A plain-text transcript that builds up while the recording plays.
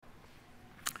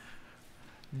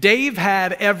Dave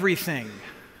had everything,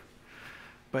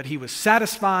 but he was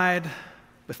satisfied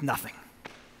with nothing,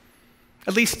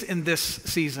 at least in this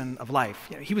season of life.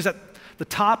 He was at the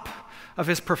top of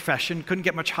his profession, couldn't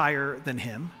get much higher than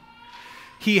him.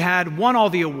 He had won all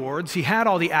the awards, he had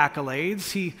all the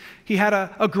accolades, he had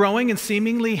a growing and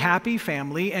seemingly happy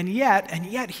family, and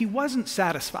yet he wasn't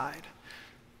satisfied.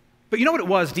 But you know what it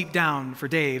was deep down for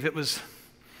Dave? It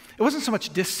wasn't so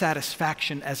much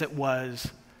dissatisfaction as it was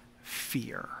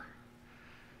fear.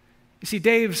 You see,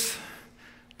 Dave's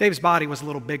body was a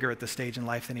little bigger at this stage in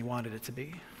life than he wanted it to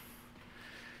be.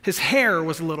 His hair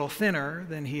was a little thinner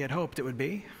than he had hoped it would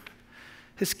be.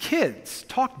 His kids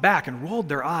talked back and rolled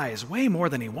their eyes way more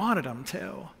than he wanted them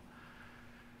to.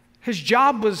 His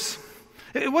job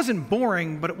wasn't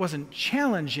boring, but it wasn't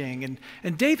challenging.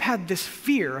 And Dave had this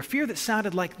fear, a fear that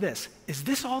sounded like this: is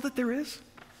this all that there is?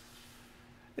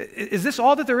 Is this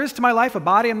all that there is to my life? A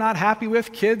body I'm not happy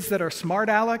with, kids that are smart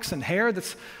alecks, and hair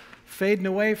that's fading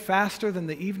away faster than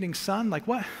the evening sun? Like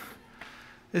what?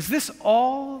 Is this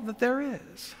all that there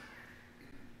is?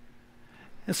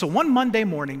 And so one Monday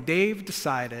morning, Dave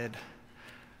decided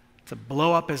to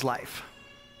blow up his life.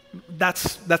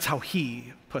 That's how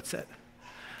he puts it.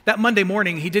 That Monday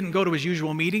morning, he didn't go to his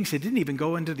usual meetings. He didn't even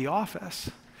go into the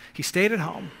office. He stayed at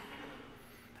home.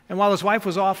 And while his wife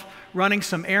was off running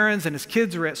some errands and his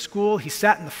kids were at school, he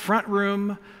sat in the front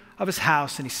room of his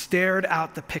house and he stared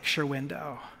out the picture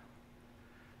window.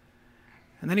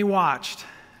 And then he watched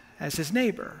as his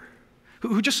neighbor,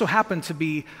 who just so happened to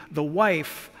be the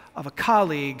wife of a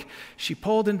colleague, she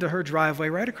pulled into her driveway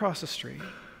right across the street.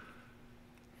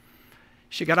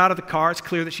 She got out of the car. It's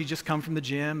clear that she'd just come from the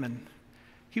gym, and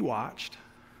he watched.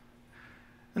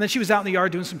 And then she was out in the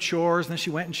yard doing some chores, and then she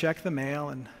went and checked the mail,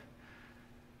 and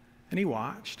he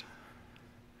watched.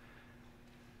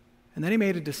 And then he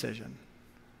made a decision.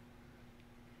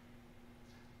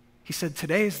 He said,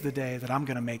 "Today's the day that I'm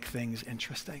going to make things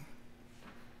interesting.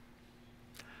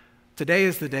 Today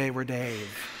is the day where Dave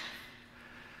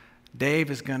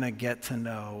is going to get to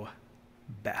know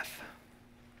Beth."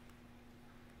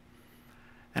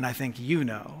 And I think you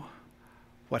know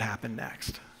what happened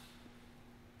next.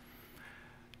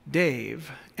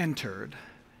 Dave entered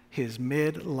his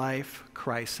midlife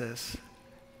crisis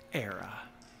era.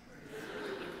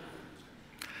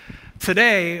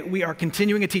 Today, we are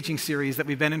continuing a teaching series that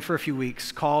we've been in for a few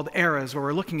weeks called Eras, where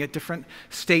we're looking at different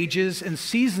stages and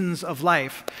seasons of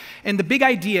life. And the big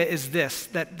idea is this,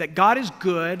 that God is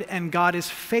good and God is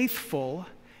faithful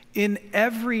in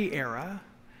every era,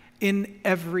 in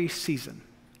every season,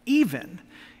 even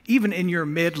in your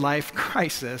midlife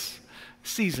crisis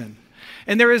season.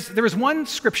 And there is one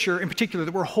scripture in particular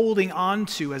that we're holding on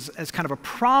to as kind of a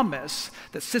promise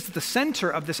that sits at the center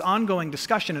of this ongoing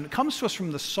discussion, and it comes to us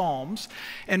from the Psalms.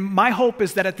 And my hope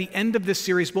is that at the end of this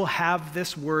series, we'll have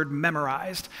this word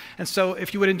memorized. And so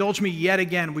if you would indulge me yet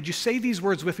again, would you say these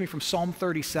words with me from Psalm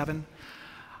 37?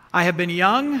 "I have been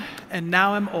young and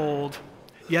now am old,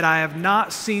 yet I have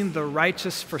not seen the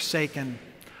righteous forsaken,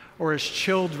 or his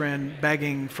children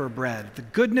begging for bread. The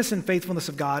goodness and faithfulness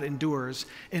of God endures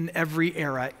in every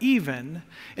era, even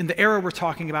in the era we're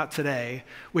talking about today,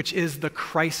 which is the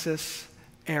crisis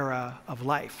era of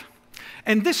life."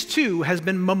 And this too has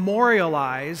been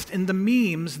memorialized in the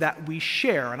memes that we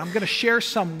share. And I'm going to share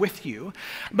some with you.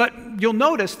 But you'll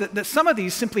notice that some of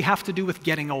these simply have to do with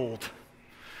getting old.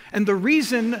 And the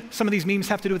reason some of these memes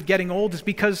have to do with getting old is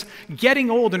because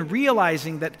getting old and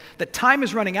realizing that time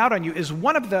is running out on you is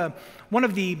one of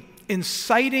the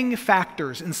inciting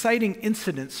factors, inciting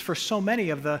incidents for so many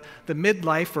of the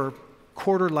midlife or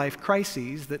quarter-life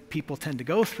crises that people tend to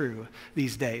go through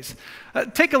these days.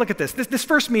 Take a look at this. This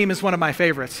first meme is one of my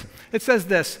favorites. It says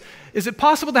this: "Is it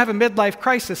possible to have a midlife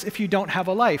crisis if you don't have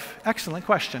a life?" Excellent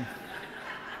question.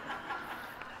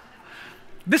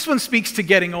 This one speaks to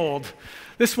getting old.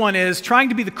 This one is trying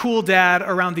to be the cool dad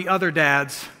around the other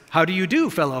dads. How do you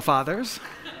do, fellow fathers?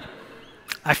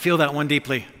 I feel that one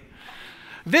deeply.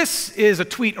 This is a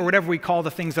tweet, or whatever we call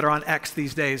the things that are on X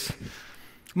these days.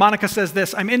 Monica says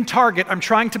this: "I'm in Target. I'm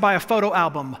trying to buy a photo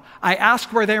album. I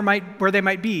asked where they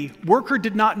might be. Worker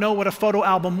did not know what a photo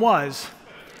album was.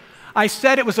 I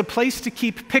said it was a place to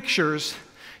keep pictures.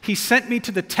 He sent me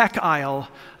to the tech aisle.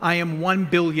 I am 1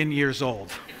 billion years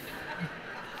old."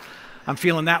 I'm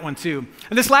feeling that one too.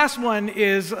 And this last one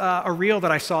is a reel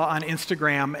that I saw on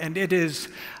Instagram, and it is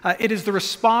the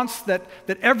response that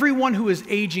everyone who is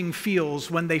aging feels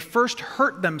when they first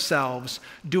hurt themselves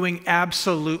doing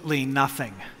absolutely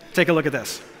nothing. Take a look at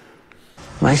this.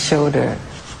 My shoulder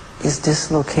is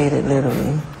dislocated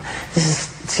literally.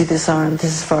 See this arm? This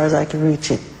is as far as I can reach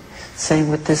it. Same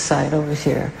with this side over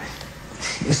here.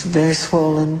 It's very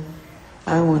swollen.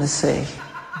 I want to say.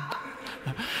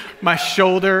 My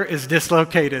shoulder is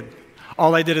dislocated.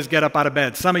 All I did is get up out of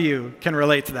bed. Some of you can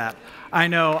relate to that. I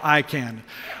know I can.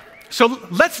 So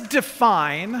let's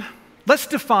define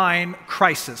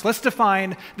crisis. Let's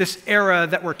define this era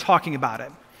that we're talking about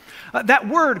it. That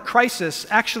word crisis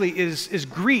actually is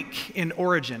Greek in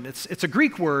origin. It's a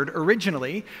Greek word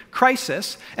originally,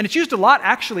 crisis, and it's used a lot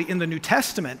actually in the New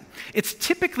Testament. It's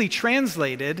typically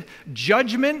translated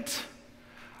judgment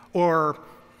or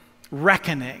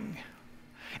reckoning.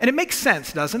 And it makes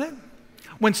sense, doesn't it?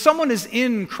 When someone is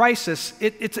in crisis,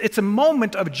 it's a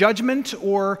moment of judgment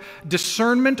or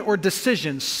discernment or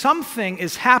decision. Something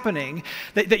is happening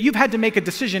that you've had to make a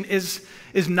decision is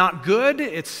not good,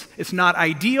 it's not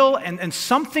ideal, and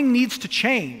something needs to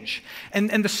change.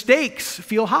 And the stakes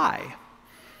feel high.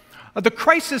 The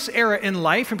crisis era in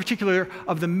life, in particular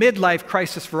of the midlife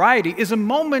crisis variety, is a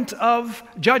moment of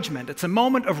judgment. It's a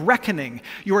moment of reckoning.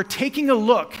 You are taking a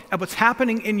look at what's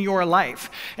happening in your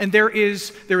life. And there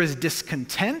is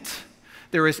discontent,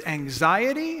 there is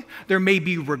anxiety, there may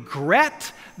be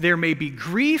regret, there may be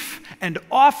grief, and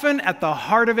often at the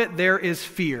heart of it, there is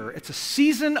fear. It's a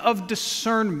season of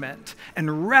discernment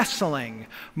and wrestling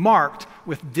marked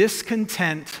with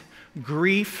discontent,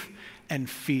 grief, and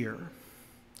fear.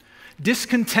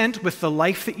 Discontent with the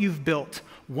life that you've built,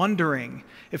 wondering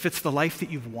if it's the life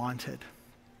that you've wanted.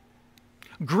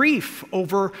 Grief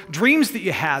over dreams that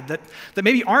you had that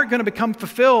maybe aren't going to become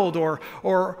fulfilled, or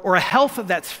a health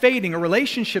that's fading, or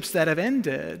relationships that have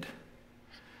ended.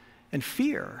 And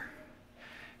fear.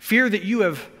 Fear that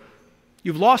you've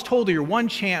lost hold of your one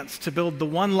chance to build the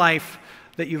one life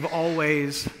that you've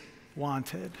always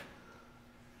wanted.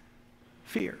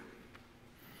 Fear.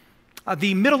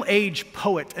 The middle-aged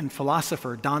poet and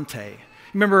philosopher Dante.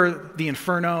 Remember the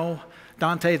Inferno,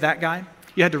 Dante, that guy?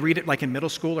 You had to read it like in middle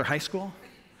school or high school.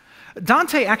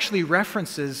 Dante actually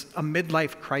references a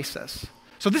midlife crisis.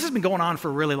 So this has been going on for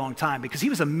a really long time because he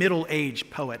was a middle-aged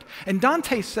poet. And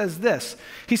Dante says this.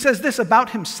 He says this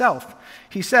about himself.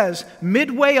 He says,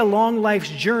 "Midway along life's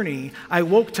journey, I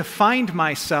woke to find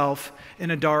myself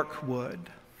in a dark wood."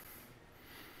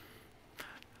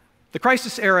 The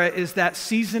crisis era is that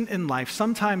season in life,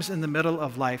 sometimes in the middle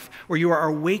of life, where you are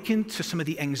awakened to some of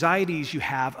the anxieties you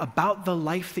have about the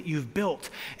life that you've built,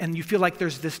 and you feel like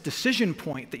there's this decision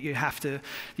point that you have to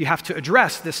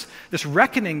address, this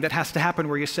reckoning that has to happen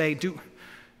where you say, do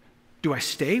I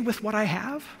stay with what I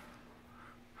have?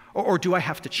 Or do I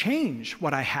have to change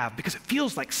what I have? Because it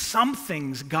feels like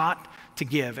something's got to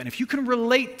give. And if you can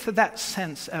relate to that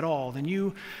sense at all, then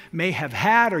you may have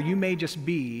had, or you may just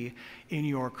be in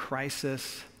your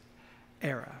crisis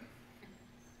era.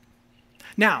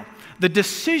 Now, the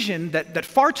decision that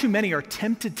far too many are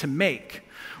tempted to make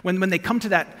when they come to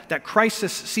that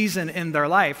crisis season in their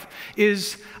life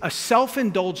is a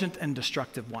self-indulgent and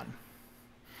destructive one.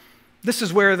 This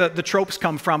is where the tropes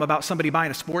come from about somebody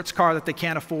buying a sports car that they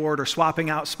can't afford, or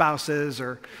swapping out spouses,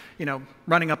 or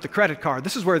running up the credit card.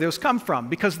 This is where those come from,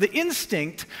 because the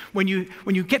instinct when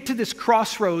you get to this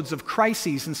crossroads of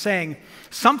crises and saying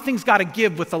something's got to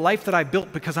give with the life that I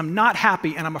built because I'm not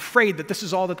happy and I'm afraid that this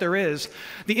is all that there is,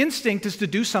 the instinct is to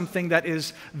do something that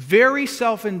is very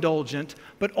self-indulgent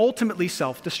but ultimately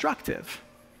self-destructive.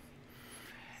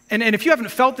 And if you haven't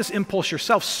felt this impulse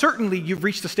yourself, certainly you've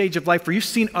reached a stage of life where you've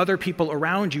seen other people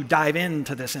around you dive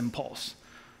into this impulse.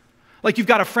 Like you've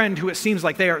got a friend who it seems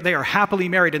like they are happily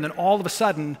married, and then all of a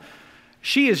sudden,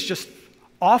 she is just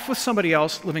off with somebody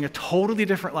else, living a totally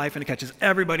different life, and it catches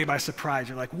everybody by surprise.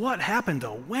 You're like, what happened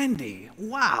to Wendy?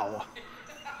 Wow.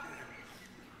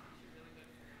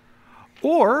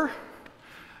 Or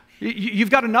you've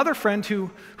got another friend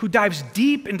who dives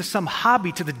deep into some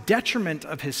hobby to the detriment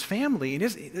of his family, and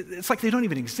it's like they don't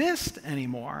even exist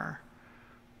anymore.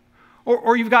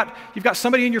 Or you've got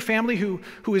somebody in your family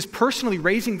who is personally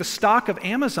raising the stock of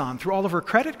Amazon through all of her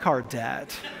credit card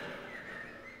debt.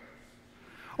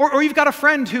 Or you've got a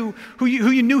friend who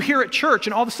you knew here at church,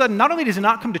 and all of a sudden, not only does he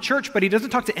not come to church, but he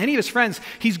doesn't talk to any of his friends.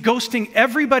 He's ghosting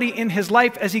everybody in his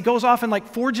life as he goes off and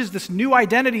forges this new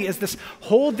identity as this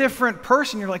whole different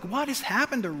person. You're like, what has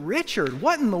happened to Richard?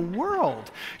 What in the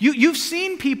world? You've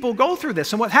seen people go through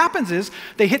this, and what happens is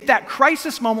they hit that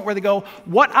crisis moment where they go,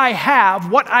 what I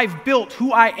have, what I've built,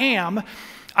 who I am,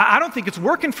 I don't think it's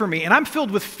working for me, and I'm filled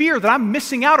with fear that I'm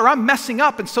missing out or I'm messing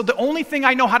up, and so the only thing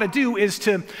I know how to do is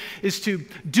to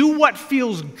do what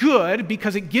feels good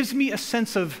because it gives me a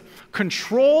sense of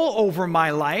control over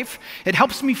my life. It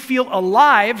helps me feel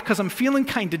alive because I'm feeling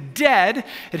kind of dead.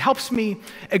 It helps me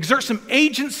exert some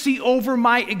agency over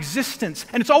my existence,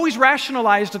 and it's always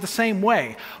rationalized the same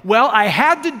way. Well, I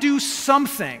had to do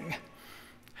something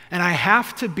And I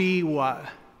have to be what?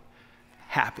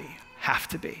 Happy. Have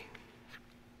to be.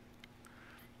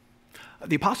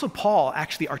 The Apostle Paul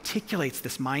actually articulates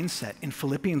this mindset in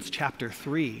Philippians chapter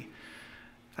 3.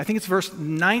 I think it's verse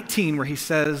 19 where he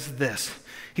says this.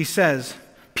 He says,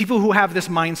 people who have this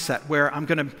mindset where I'm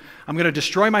going to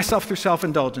destroy myself through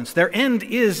self-indulgence, their end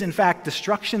is, in fact,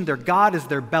 destruction. Their God is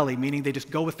their belly, meaning they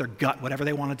just go with their gut, whatever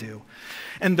they want to do.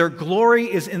 And their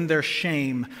glory is in their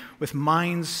shame, with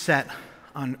minds set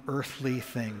on earthly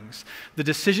things. The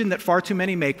decision that far too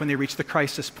many make when they reach the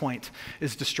crisis point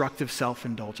is destructive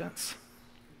self-indulgence.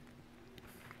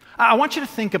 I want you to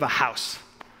think of a house.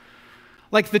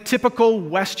 Like the typical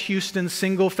West Houston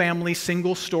single-family,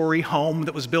 single-story home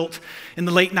that was built in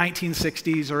the late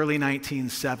 1960s, early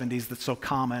 1970s that's so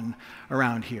common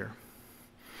around here.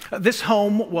 This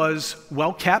home was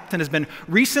well-kept and has been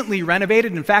recently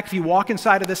renovated. In fact, if you walk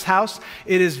inside of this house,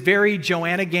 it is very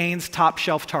Joanna Gaines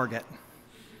top-shelf Target.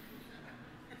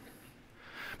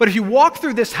 But if you walk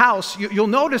through this house, you'll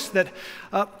notice that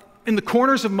in the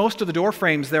corners of most of the door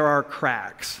frames, there are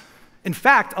cracks. In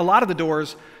fact, a lot of the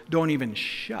doors don't even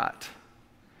shut.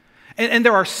 And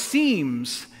there are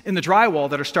seams in the drywall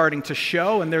that are starting to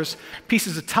show, and there's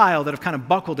pieces of tile that have kind of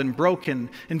buckled and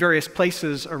broken in various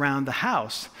places around the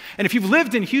house. And if you've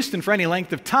lived in Houston for any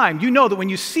length of time, you know that when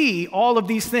you see all of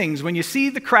these things, when you see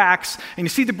the cracks and you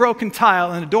see the broken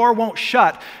tile and the door won't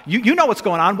shut, you know what's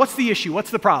going on. What's the issue?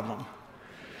 What's the problem?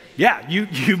 Yeah,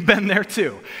 you've been there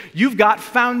too. You've got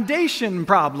foundation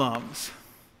problems.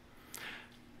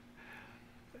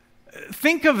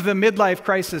 Think of the midlife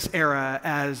crisis era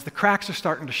as the cracks are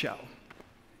starting to show,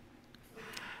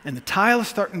 and the tile is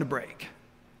starting to break,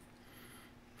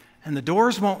 and the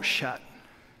doors won't shut.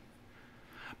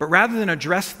 But rather than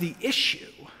address the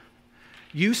issue,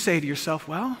 you say to yourself,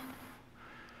 well,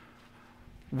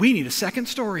 we need a second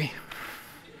story.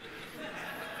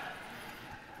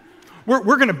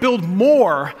 We're going to build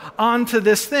more onto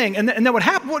this thing. And then what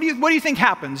happens? What do you think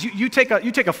happens? You take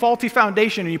a faulty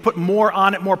foundation and you put more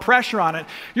on it, more pressure on it.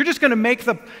 You're just going to make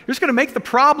the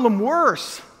problem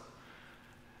worse.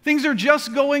 Things are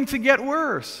just going to get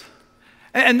worse.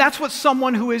 And that's what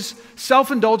someone who is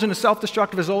self-indulgent and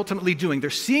self-destructive is ultimately doing. They're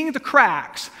seeing the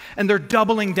cracks and they're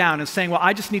doubling down and saying, well,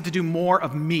 I just need to do more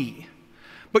of me.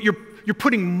 But you're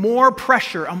putting more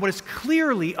pressure on what is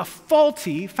clearly a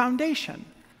faulty foundation.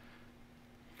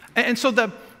 And so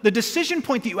the decision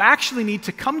point that you actually need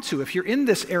to come to if you're in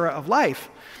this era of life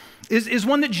is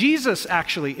one that Jesus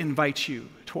actually invites you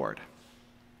toward.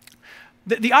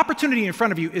 The opportunity in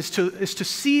front of you is to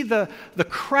see the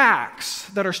cracks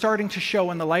that are starting to show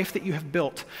in the life that you have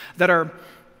built, that are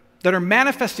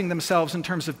manifesting themselves in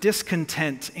terms of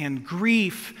discontent and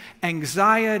grief,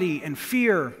 anxiety and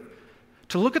fear,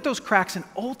 to look at those cracks and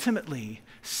ultimately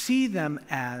see them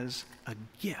as a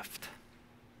gift.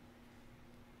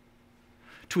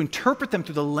 To interpret them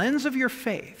through the lens of your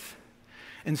faith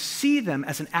and see them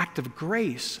as an act of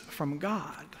grace from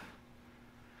God.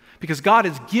 Because God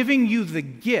is giving you the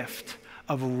gift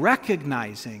of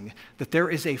recognizing that there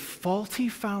is a faulty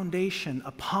foundation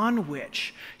upon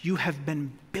which you have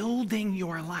been building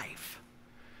your life.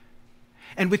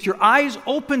 And with your eyes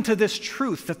open to this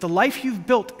truth that the life you've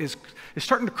built is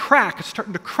starting to crack, it's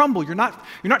starting to crumble. You're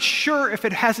not sure if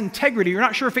it has integrity. You're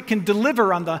not sure if it can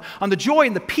deliver on the joy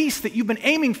and the peace that you've been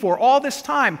aiming for all this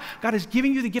time. God is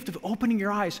giving you the gift of opening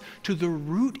your eyes to the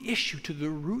root issue, to the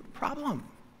root problem.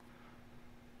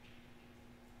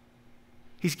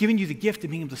 He's giving you the gift of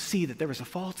being able to see that there is a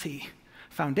faulty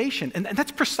foundation. And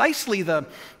that's precisely the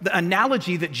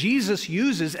analogy that Jesus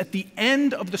uses at the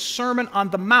end of the Sermon on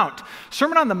the Mount.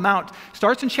 Sermon on the Mount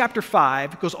starts in chapter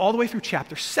 5, goes all the way through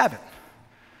chapter 7.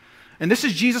 And this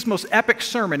is Jesus' most epic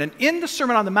sermon. And in the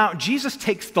Sermon on the Mount, Jesus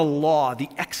takes the law, the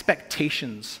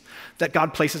expectations that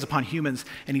God places upon humans,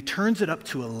 and he turns it up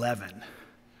to 11.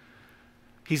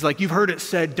 He's like, you've heard it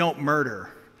said, don't murder.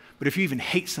 But if you even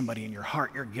hate somebody in your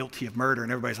heart, you're guilty of murder.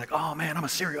 And everybody's like, oh man, I'm a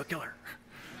serial killer.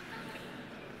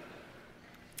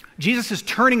 Jesus is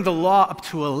turning the law up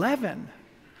to 11.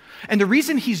 And the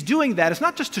reason he's doing that is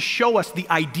not just to show us the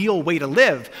ideal way to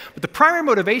live, but the primary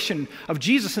motivation of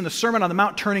Jesus in the Sermon on the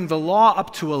Mount turning the law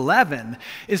up to 11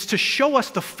 is to show us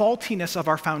the faultiness of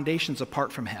our foundations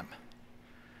apart from him.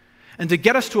 And to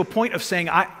get us to a point of saying,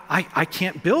 I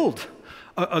can't build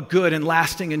a good and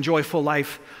lasting and joyful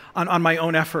life on my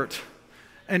own effort.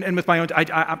 And with my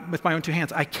own two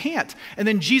hands, I can't. And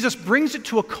then Jesus brings it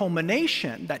to a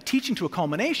culmination, that teaching to a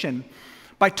culmination,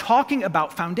 by talking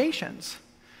about foundations.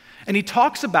 And he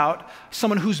talks about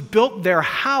someone who's built their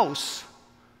house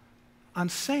on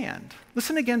sand.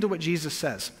 Listen again to what Jesus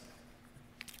says.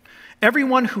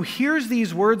 Everyone who hears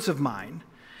these words of mine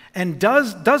and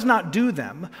does not do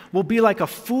them will be like a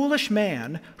foolish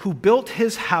man who built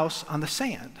his house on the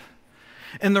sand.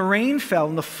 And the rain fell,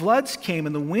 and the floods came,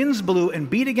 and the winds blew and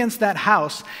beat against that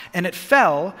house, and it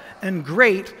fell, and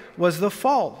great was the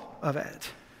fall of it.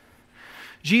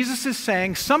 Jesus is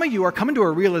saying some of you are coming to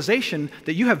a realization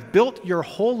that you have built your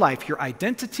whole life, your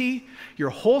identity,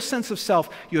 your whole sense of self,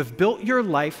 you have built your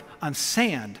life on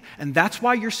sand. And that's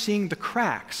why you're seeing the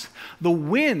cracks, the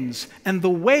winds and the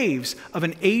waves of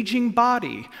an aging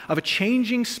body, of a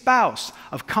changing spouse,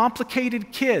 of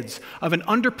complicated kids, of an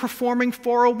underperforming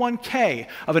 401k,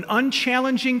 of an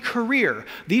unchallenging career.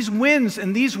 These winds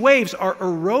and these waves are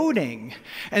eroding,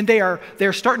 and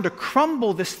they're starting to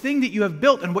crumble this thing that you have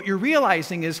built. And what you're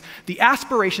realizing is the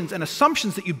aspirations and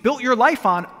assumptions that you built your life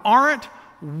on aren't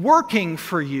working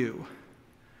for you.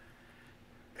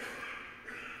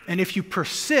 And if you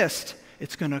persist,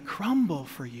 it's going to crumble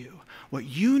for you. What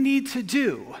you need to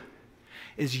do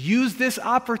is use this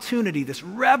opportunity, this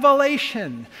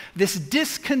revelation, this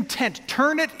discontent,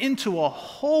 turn it into a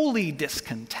holy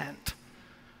discontent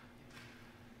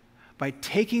by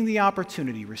taking the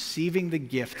opportunity, receiving the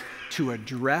gift to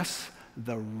address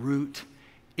the root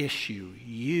issue.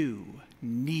 You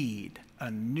need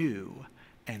a new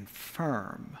and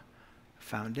firm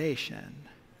foundation.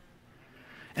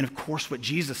 And of course, what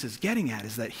Jesus is getting at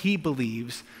is that he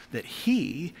believes that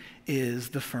he is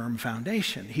the firm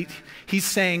foundation. He's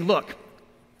saying, look,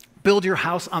 build your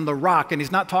house on the rock. And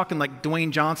he's not talking like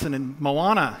Dwayne Johnson and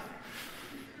Moana.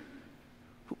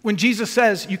 When Jesus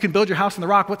says you can build your house on the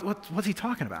rock, what's he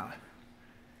talking about?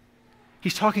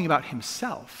 He's talking about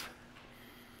himself.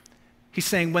 He's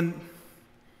saying when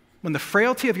the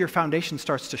frailty of your foundation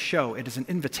starts to show, it is an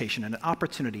invitation and an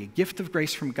opportunity, a gift of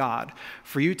grace from God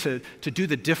for you to do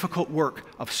the difficult work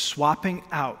of swapping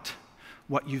out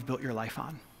what you've built your life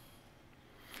on.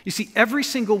 You see, every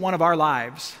single one of our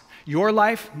lives, your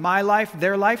life, my life,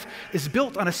 their life, is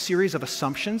built on a series of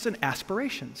assumptions and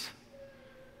aspirations.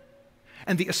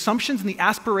 And the assumptions and the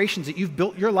aspirations that you've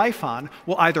built your life on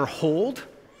will either hold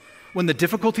when the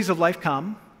difficulties of life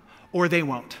come, or they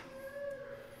won't.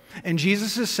 And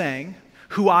Jesus is saying,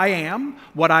 who I am,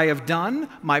 what I have done,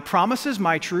 my promises,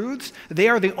 my truths, they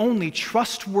are the only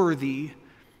trustworthy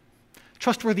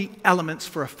elements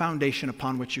for a foundation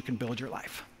upon which you can build your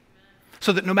life.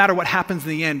 So that no matter what happens in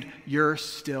the end, you're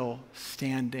still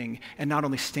standing. And not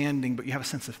only standing, but you have a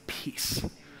sense of peace.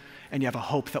 And you have a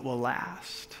hope that will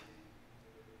last.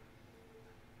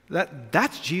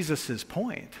 That's Jesus'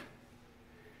 point.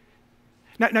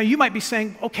 Now you might be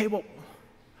saying, okay, well,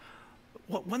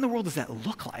 what in the world does that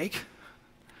look like?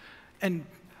 And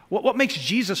what makes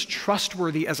Jesus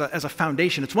trustworthy as a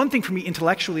foundation? It's one thing for me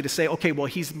intellectually to say, okay, well,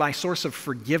 he's my source of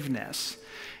forgiveness,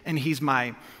 and he's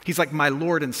like my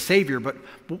Lord and Savior, but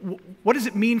what does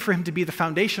it mean for him to be the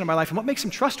foundation of my life, and what makes him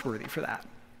trustworthy for that?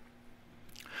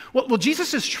 Well,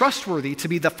 Jesus is trustworthy to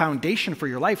be the foundation for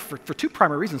your life for two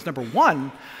primary reasons. Number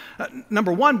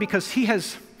one, because he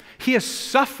has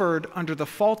suffered under the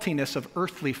faultiness of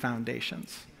earthly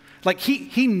foundations. Like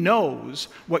he knows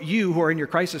what you who are in your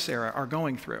crisis era are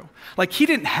going through. Like he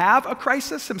didn't have a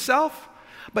crisis himself,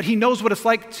 but he knows what it's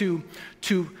like to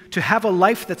have a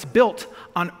life that's built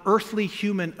on earthly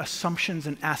human assumptions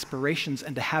and aspirations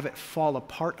and to have it fall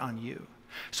apart on you.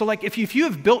 So like if you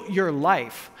have built your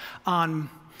life on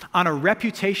a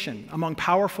reputation among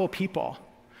powerful people,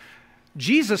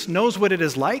 Jesus knows what it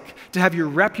is like to have your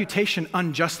reputation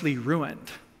unjustly ruined.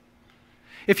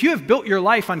 If you have built your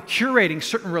life on curating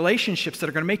certain relationships that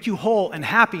are going to make you whole and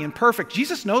happy and perfect,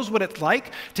 Jesus knows what it's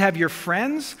like to have your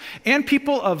friends and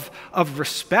people of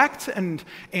respect and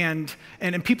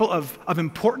people of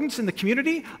importance in the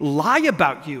community lie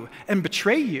about you and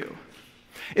betray you.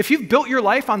 If you've built your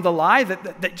life on the lie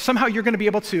that somehow you're going to be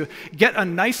able to get a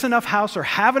nice enough house or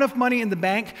have enough money in the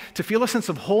bank to feel a sense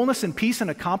of wholeness and peace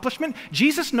and accomplishment,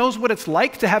 Jesus knows what it's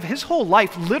like to have his whole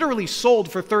life literally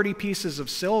sold for 30 pieces of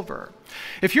silver.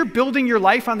 If you're building your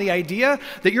life on the idea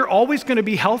that you're always going to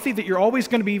be healthy, that you're always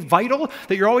going to be vital,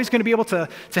 that you're always going to be able to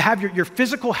have your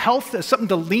physical health as something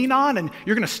to lean on, and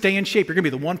you're going to stay in shape, you're going to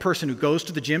be the one person who goes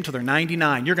to the gym till they're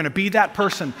 99, you're going to be that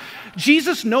person.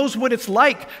 Jesus knows what it's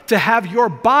like to have your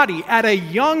body at a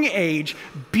young age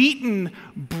beaten,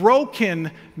 broken,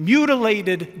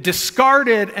 mutilated,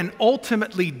 discarded, and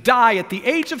ultimately die at the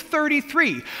age of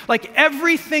 33. Like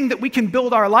everything that we can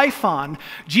build our life on,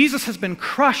 Jesus has been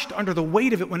crushed under the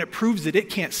weight of it when it proves that it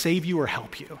can't save you or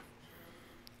help you.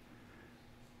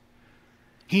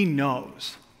 He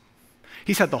knows.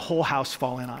 He's had the whole house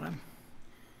fall in on him.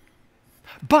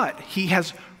 But he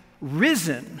has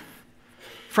risen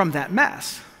from that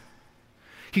mess.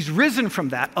 He's risen from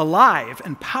that, alive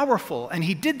and powerful, and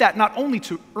he did that not only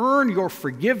to earn your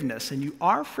forgiveness, and you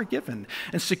are forgiven,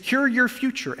 and secure your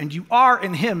future, and you are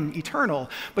in him eternal,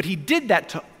 but he did that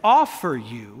to offer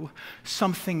you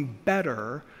something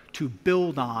better to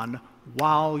build on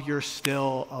while you're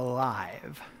still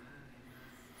alive.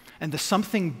 And the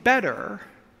something better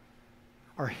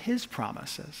are his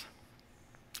promises.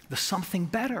 The something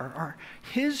better are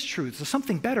his truths. The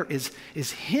something better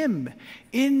is him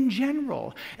in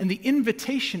general. And the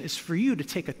invitation is for you to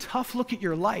take a tough look at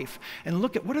your life and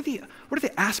look at what are the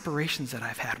aspirations that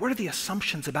I've had? What are the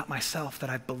assumptions about myself that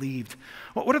I've believed?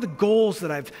 What are the goals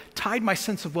that I've tied my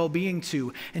sense of well-being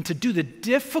to? And to do the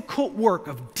difficult work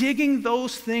of digging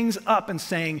those things up and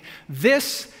saying,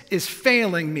 this is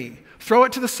failing me. Throw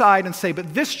it to the side and say,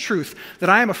 but this truth that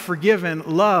I am a forgiven,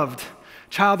 loved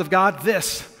child of God,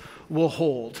 this will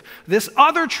hold. This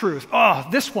other truth,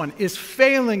 this one is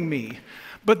failing me.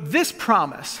 But this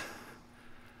promise,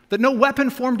 that no weapon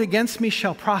formed against me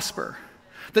shall prosper,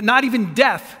 that not even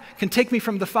death can take me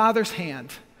from the Father's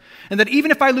hand, and that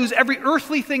even if I lose every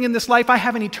earthly thing in this life, I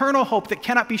have an eternal hope that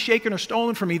cannot be shaken or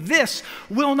stolen from me. This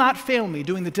will not fail me,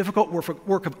 doing the difficult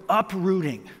work of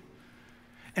uprooting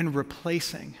and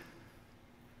replacing.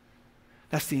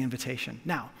 That's the invitation.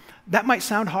 Now, that might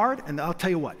sound hard, and I'll tell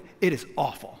you what, it is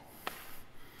awful.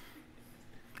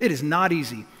 It is not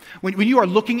easy. When you are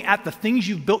looking at the things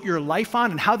you've built your life on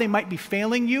and how they might be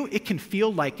failing you, it can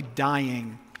feel like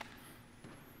dying.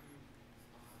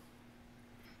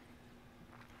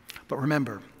 But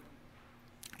remember,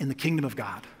 in the kingdom of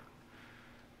God,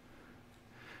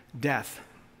 death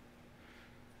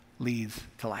leads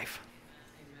to life.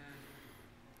 Amen.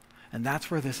 And that's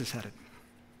where this is headed.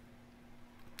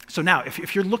 So now,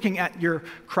 if you're looking at your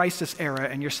crisis era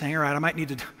and you're saying, all right, I might need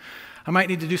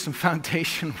to do some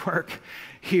foundation work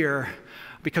here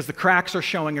because the cracks are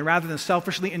showing, and rather than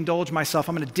selfishly indulge myself,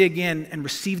 I'm going to dig in and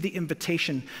receive the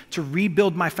invitation to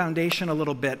rebuild my foundation a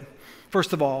little bit.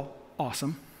 First of all,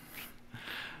 awesome.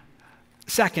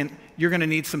 Second, you're going to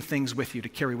need some things with you to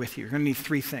carry with you. You're going to need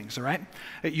three things, all right?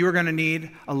 You're going to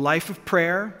need a life of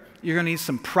prayer, you're going to need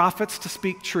some prophets to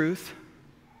speak truth,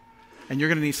 and you're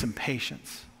going to need some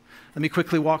patience. Let me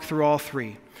quickly walk through all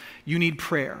three. You need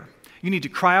prayer. You need to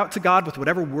cry out to God with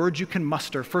whatever words you can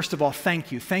muster. First of all,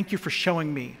 thank you. Thank you for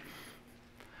showing me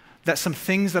that some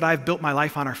things that I've built my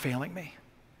life on are failing me.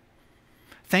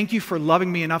 Thank you for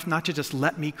loving me enough not to just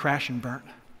let me crash and burn.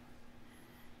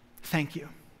 Thank you.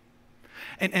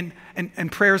 And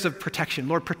prayers of protection.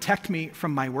 Lord, protect me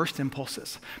from my worst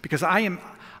impulses, because I am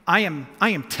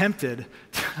tempted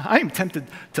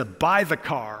to buy the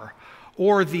car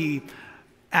or the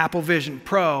Apple Vision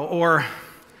Pro, or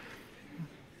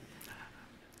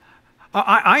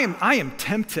I am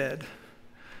tempted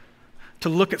to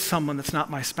look at someone that's not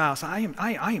my spouse. I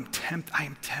am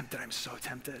tempted. I'm so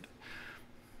tempted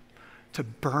to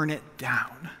burn it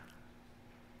down.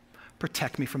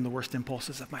 Protect me from the worst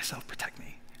impulses of myself. Protect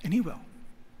me. And he will.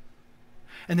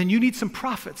 And then you need some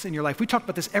prophets in your life. We talk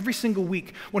about this every single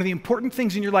week. One of the important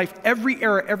things in your life, every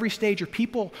era, every stage, are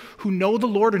people who know the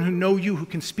Lord and who know you, who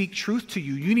can speak truth to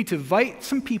you. You need to invite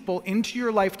some people into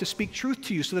your life to speak truth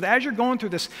to you, so that as you're going through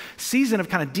this season of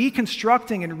kind of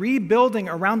deconstructing and rebuilding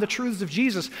around the truths of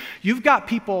Jesus, you've got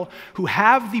people who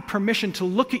have the permission to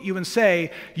look at you and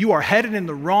say, you are headed in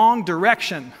the wrong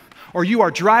direction, or you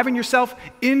are driving yourself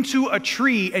into a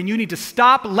tree and you need to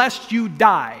stop lest you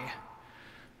die.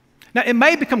 Now, it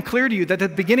may become clear to you that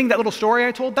at the beginning, that little story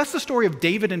I told, that's the story of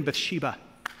David and Bathsheba.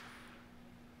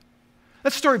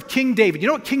 That's the story of King David. You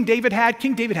know what King David had?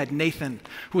 King David had Nathan,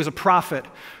 who was a prophet,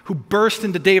 who burst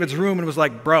into David's room and was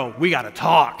like, bro, we got to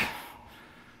talk.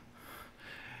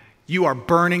 You are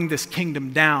burning this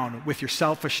kingdom down with your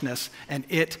selfishness, and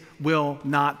it will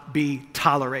not be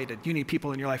tolerated. You need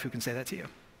people in your life who can say that to you,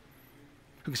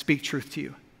 who can speak truth to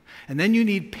you. And then you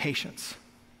need patience.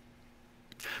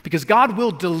 Because God will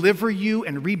deliver you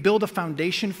and rebuild a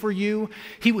foundation for you.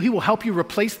 He will help you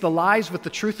replace the lies with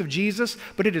the truth of Jesus,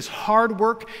 but it is hard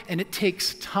work and it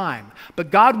takes time.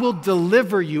 But God will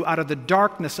deliver you out of the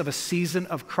darkness of a season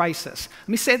of crisis. Let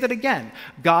me say that again.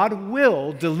 God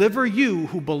will deliver you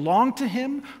who belong to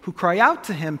him, who cry out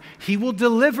to him. He will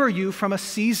deliver you from a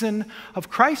season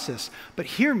of crisis. But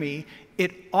hear me,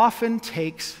 it often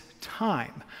takes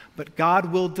time. But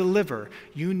God will deliver.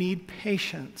 You need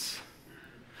patience.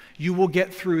 You will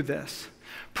get through this.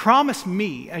 Promise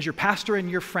me, as your pastor and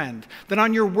your friend, that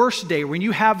on your worst day, when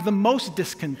you have the most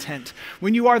discontent,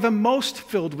 when you are the most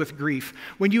filled with grief,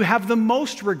 when you have the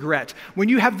most regret, when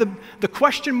you have the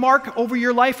question mark over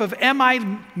your life of, am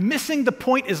I missing the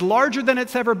point is larger than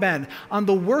it's ever been, on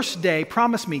the worst day,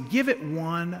 promise me, give it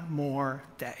one more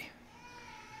day.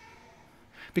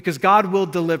 Because God will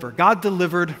deliver. God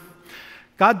delivered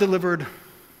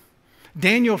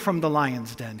Daniel from the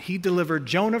lion's den. He delivered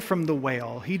Jonah from the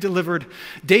whale. He delivered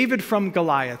David from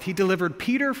Goliath. He delivered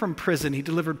Peter from prison. He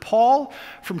delivered Paul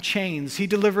from chains. He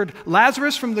delivered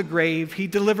Lazarus from the grave. He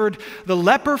delivered the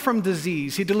leper from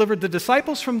disease. He delivered the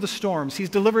disciples from the storms. He's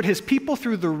delivered his people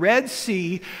through the Red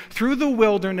Sea, through the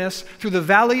wilderness, through the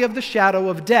valley of the shadow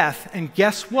of death. And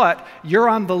guess what? You're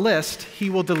on the list. He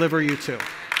will deliver you too.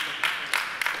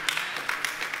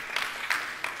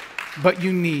 But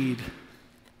you need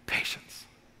patience.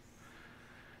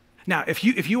 Now, if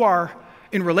you are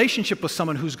in relationship with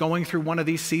someone who's going through one of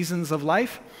these seasons of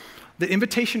life, the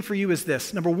invitation for you is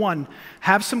this. Number one,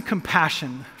 have some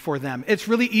compassion for them. It's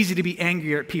really easy to be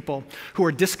angry at people who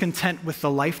are discontent with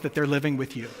the life that they're living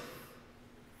with you.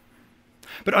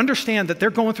 But understand that they're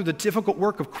going through the difficult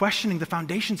work of questioning the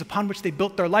foundations upon which they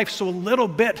built their life, so a little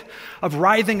bit of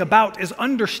writhing about is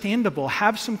understandable.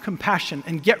 Have some compassion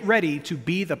and get ready to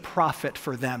be the prophet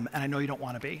for them, and I know you don't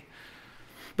want to be.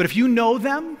 But if you know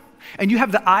them and you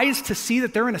have the eyes to see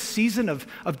that they're in a season of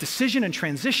decision and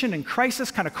transition and crisis,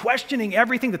 kind of questioning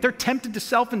everything, that they're tempted to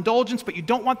self-indulgence, but you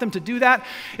don't want them to do that,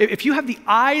 if you have the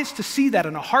eyes to see that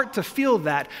and a heart to feel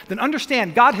that, then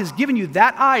understand God has given you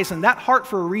that eyes and that heart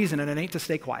for a reason, and it ain't to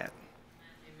stay quiet.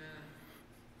 Amen.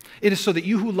 It is so that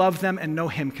you who love them and know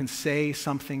him can say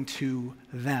something to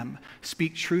them.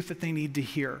 Speak truth that they need to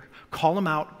hear. Call them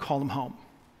out, call them home.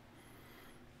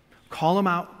 Call them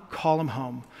out, call them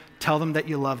home. Tell them that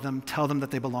you love them. Tell them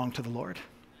that they belong to the Lord.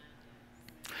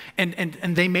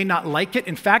 And they may not like it.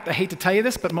 In fact, I hate to tell you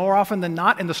this, but more often than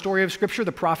not, in the story of Scripture,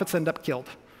 the prophets end up killed.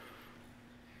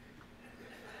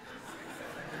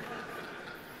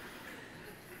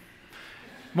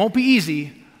 Won't be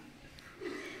easy,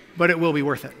 but it will be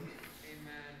worth it.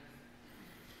 Amen.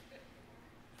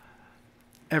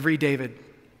 Every David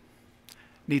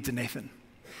needs a Nathan.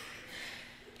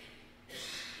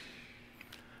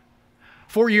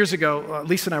 4 years ago,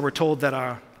 Lisa and I were told that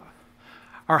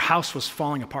our house was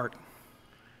falling apart.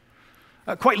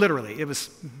 Quite literally, it was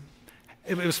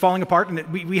falling apart, and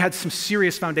we had some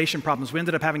serious foundation problems. We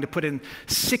ended up having to put in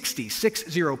 60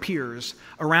 piers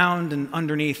around and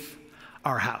underneath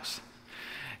our house.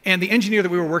 And the engineer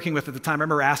that we were working with at the time, I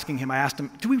remember asking him,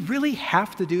 do we really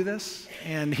have to do this?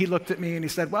 And he looked at me and he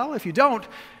said, well, if you don't,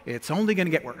 it's only going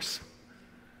to get worse.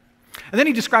 And then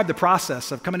he described the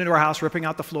process of coming into our house, ripping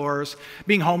out the floors,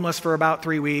 being homeless for about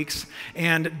 3 weeks,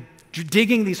 and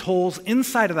digging these holes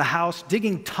inside of the house,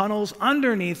 digging tunnels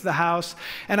underneath the house.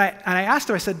 And I asked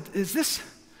him, I said, is this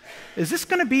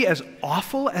going to be as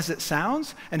awful as it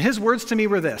sounds? And his words to me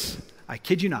were this, I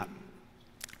kid you not,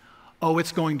 oh,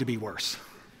 it's going to be worse.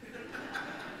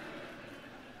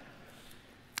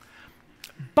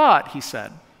 But, he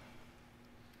said,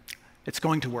 it's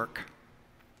going to work.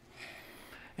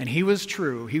 And he was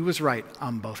true, he was right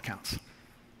on both counts.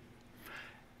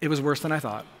 It was worse than I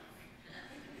thought,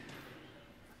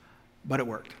 but it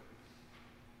worked.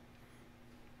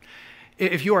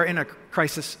 If you are in a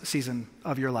crisis season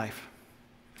of your life,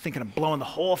 thinking of blowing the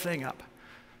whole thing up,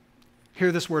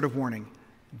 hear this word of warning: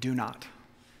 do not.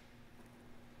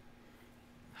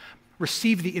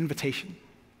 Receive the invitation.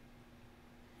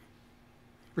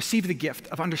 Receive the gift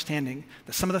of understanding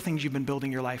that some of the things you've been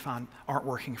building your life on aren't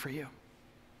working for you.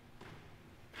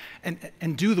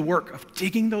 And do the work of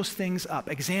digging those things up,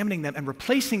 examining them, and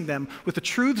replacing them with the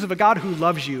truths of a God who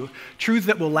loves you, truths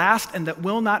that will last and that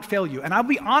will not fail you. And I'll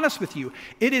be honest with you,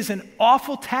 it is an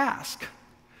awful task.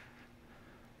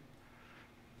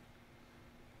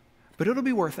 But it'll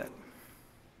be worth it.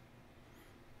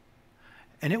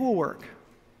 And it will work.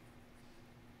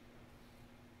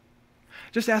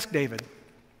 Just ask David.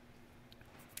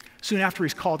 Soon after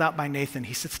he's called out by Nathan,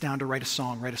 he sits down to write a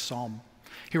song, write a psalm.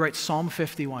 He writes Psalm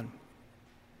 51.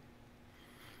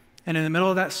 And in the middle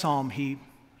of that psalm, he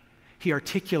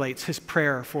articulates his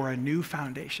prayer for a new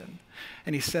foundation.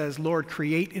 And he says, Lord,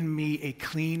 create in me a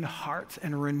clean heart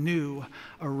and renew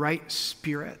a right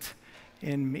spirit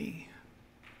in me.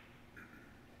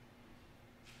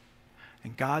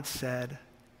 And God said,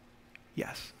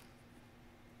 yes.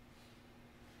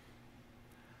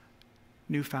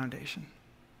 New foundation.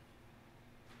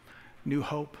 New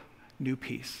hope, new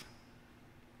peace.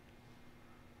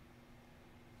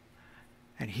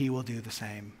 And he will do the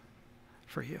same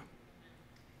for you.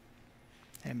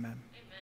 Amen.